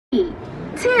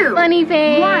2, funny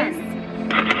face. 1.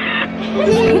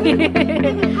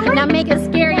 Now make a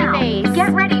scary face.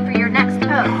 Get ready for your next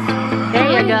pose.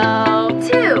 There you go.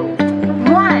 2,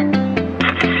 1.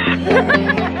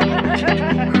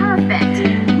 Perfect.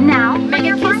 Now Make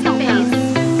a kissy face.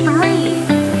 3,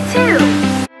 2.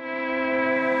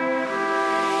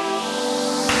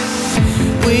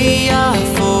 We are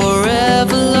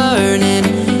forever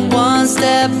learning, one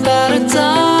step at a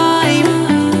time.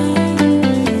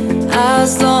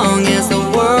 As long as the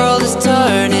world is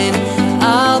turning,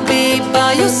 I'll be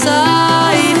by your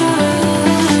side.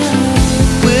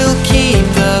 We'll keep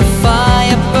the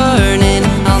fire burning,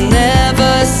 I'll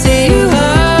never see you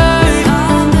hurt.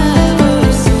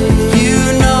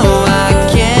 You know I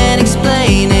can't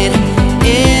explain it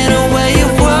in a way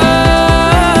of words.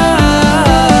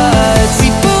 We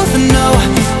both know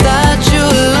that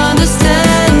you'll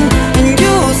understand, and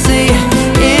you'll see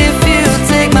if you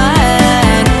take my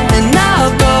hand, and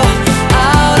I'll go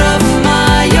out of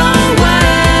my own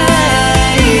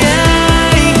way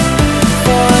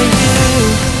for you.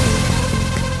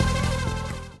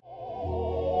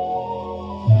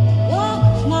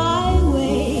 Walk my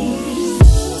way.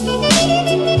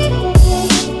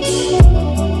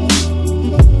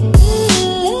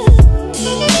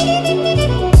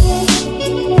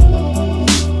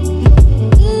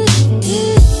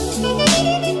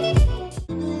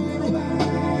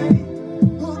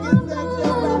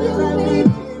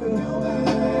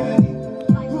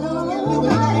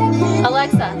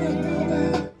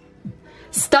 Alexa,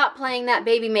 stop playing that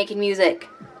baby making music.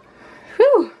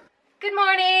 Whew. Good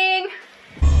morning.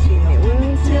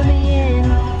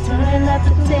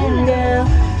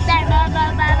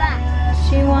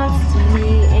 She wants to be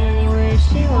anywhere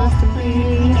she wants to be.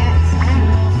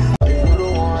 Is you the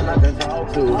one I can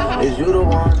talk to? Is you the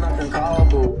one I can call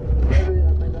boo? Baby, I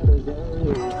think I deserve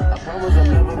you. I promise I'm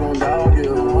never gonna dog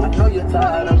you. I know you're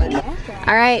tired of it.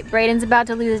 All right, Braden's about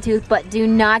to lose a tooth, but do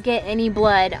not get any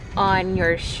blood on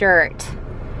your shirt.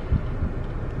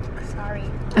 Sorry.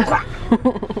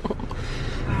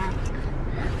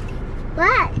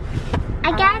 What?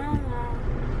 I got.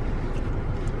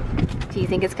 Do you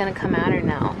think it's gonna come out or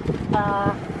no?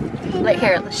 Like,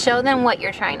 here, show them what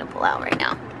you're trying to pull out right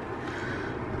now.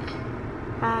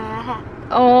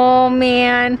 Oh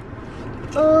man.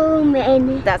 Oh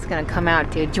man. That's gonna come out,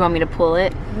 dude. Do you want me to pull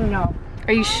it? No.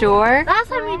 Are you sure? Last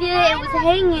time we did it, it was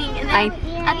hanging, and then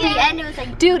at the end it was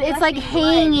like. Dude, it's like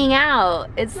hanging out.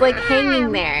 It's like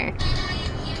hanging there.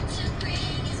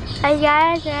 I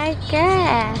guess.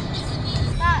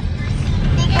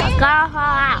 It's gonna fall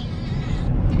out.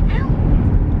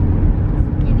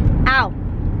 Ow.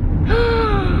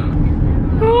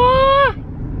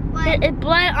 It's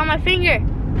blood on my finger.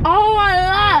 Oh my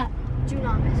god. Do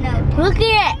not mess it up. Look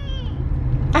at it.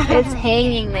 It's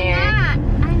hanging there. I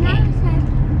know.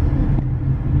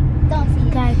 Don't see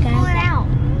it. Pull it out.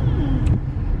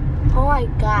 Oh my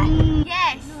god.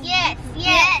 Yes.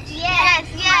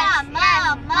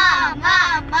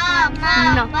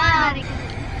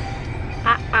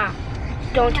 Mom.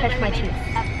 Don't touch my tooth.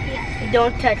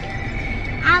 Don't touch it.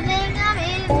 I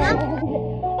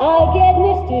get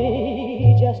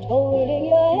misty just holding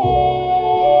your hand.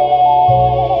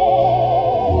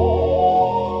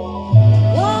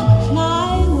 Walk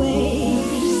my way.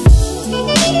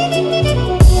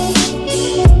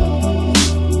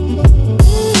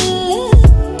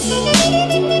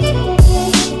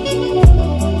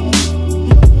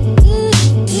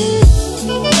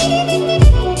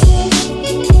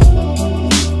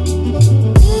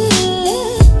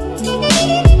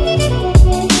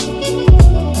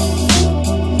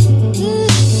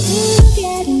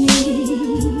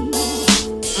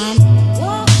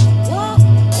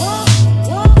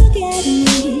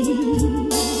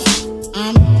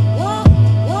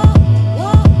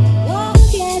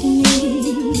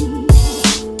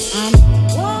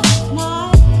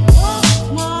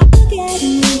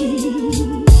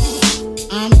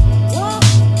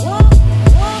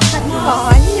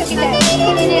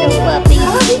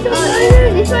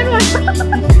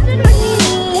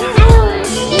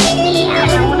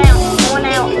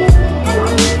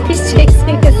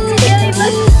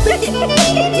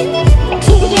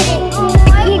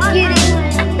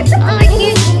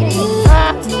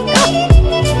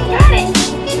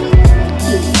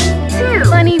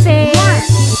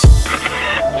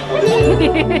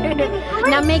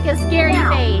 Now make a scary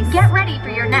face. Get ready for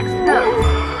your next pose.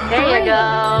 There you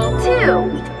go. 2,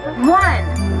 1.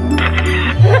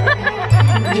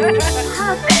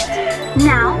 Perfect.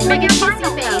 Now Make a your kissy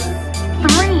final face. pose.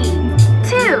 3,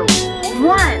 2,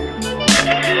 1.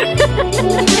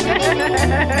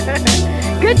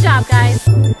 Good job, guys.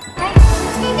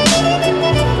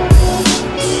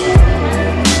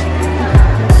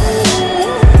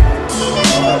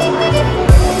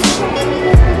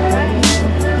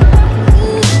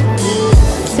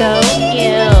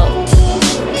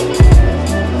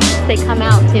 they come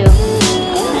out too.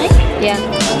 Yeah.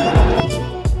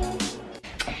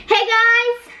 Hey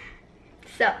guys!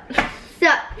 So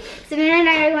Savannah and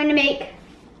I are going to make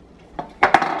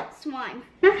slime.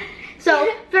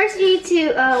 So first you need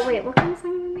to, wait, what kind of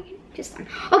slime are we making? Just slime.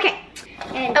 Okay.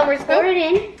 And we're just pour it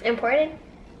in. And pour it in.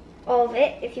 All of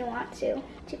it if you want to.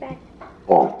 Too bad.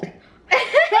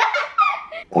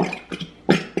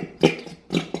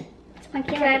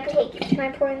 Can I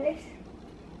pour in this?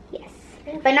 Yes.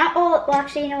 But not all, well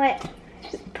actually you know what?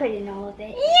 Just put in all of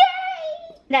it.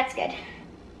 Yay! That's good.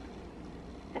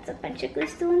 That's a bunch of glue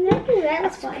still in there. Ooh,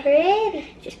 that's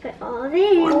pretty. Just put all of it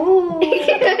in. Ooh.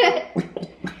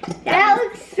 That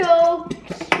looks so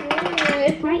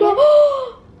cute. Right.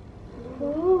 Ooh.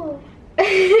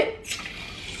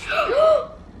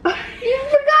 You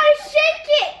forgot to shake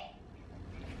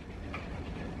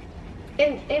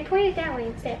it. And point it that way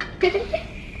instead.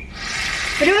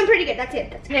 We're doing pretty good. That's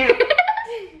it. That's good.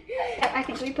 I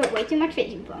think we put way too much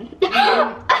baking foam. This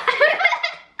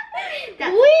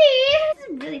is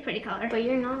a really pretty color. But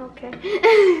you're not okay.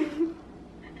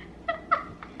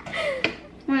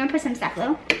 We're gonna put some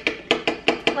Staflo.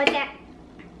 What's that?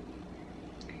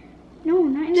 No,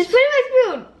 not in Just this. put it in my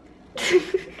spoon.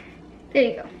 There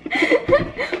you go.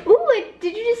 Ooh,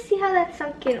 did you just see how that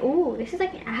sunk in? Ooh, this is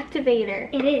like an activator.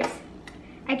 It is.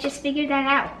 I just figured that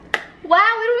out.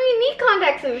 Wow, we don't even need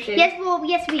contact solution. Yes, well,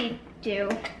 yes we do.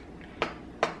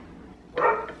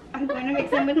 I'm going to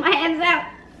mix them with my hands out.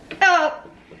 Oh,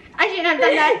 I shouldn't have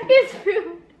done that. Your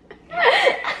spoon.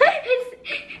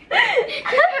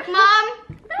 Mom,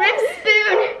 rip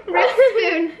spoon.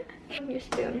 Your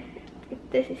spoon.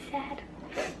 This is sad.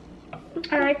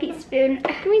 R.I.P. spoon.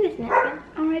 Give me this napkin.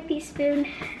 R.I.P. spoon.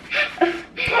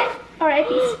 R.I.P.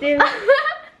 spoon.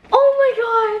 Oh my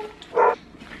god.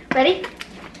 Ready?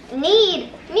 Need.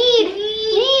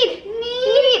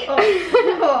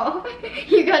 Oh,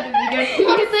 you got to be good. He's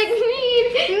like,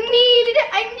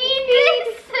 I need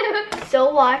this.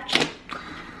 So watch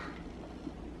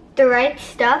The Right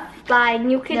Stuff by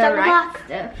New Kids on the Block.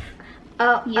 Stuff.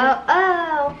 Oh.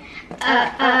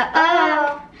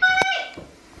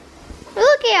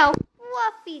 Look how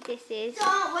fluffy this is.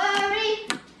 Don't worry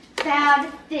about a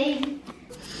thing.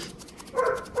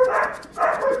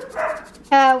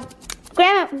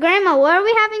 Grandma, what are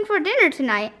we having for dinner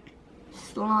tonight?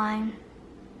 Slime.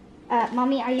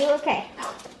 Mommy, are you okay?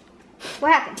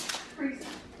 What happened? Freezing.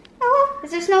 Oh,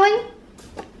 is there snowing?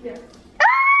 Yeah.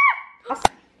 Ah!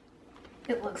 Awesome.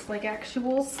 It looks like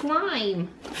actual slime.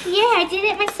 Yeah, I did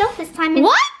it myself this time. And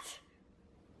What?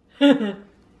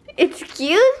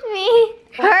 Excuse me.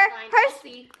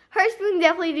 Her spoon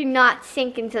definitely did not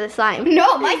sink into the slime.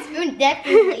 No, my spoon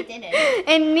definitely didn't.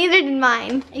 And neither did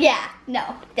mine. Yeah,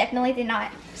 no, definitely did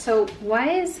not. So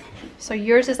so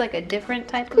yours is like a different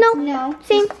type of No,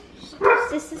 Same.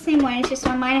 It's just the same one. It's just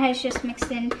on mine has just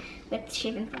mixed in with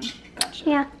shaving foam. Gotcha.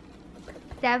 Yeah.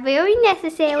 That's very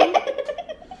necessary.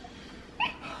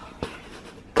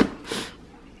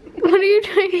 What are you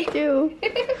trying to do?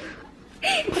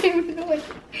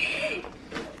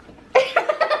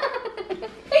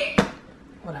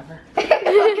 Whatever.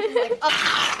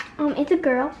 It's a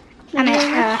girl.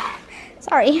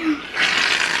 Sorry.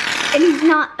 And he's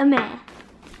not a man.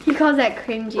 He calls that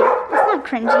cringy. It's not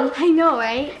cringy. I know,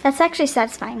 right? That's actually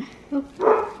satisfying.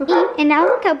 And now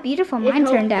look how beautiful mine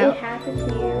turned out. It has a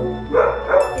tail. It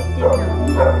did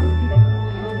not.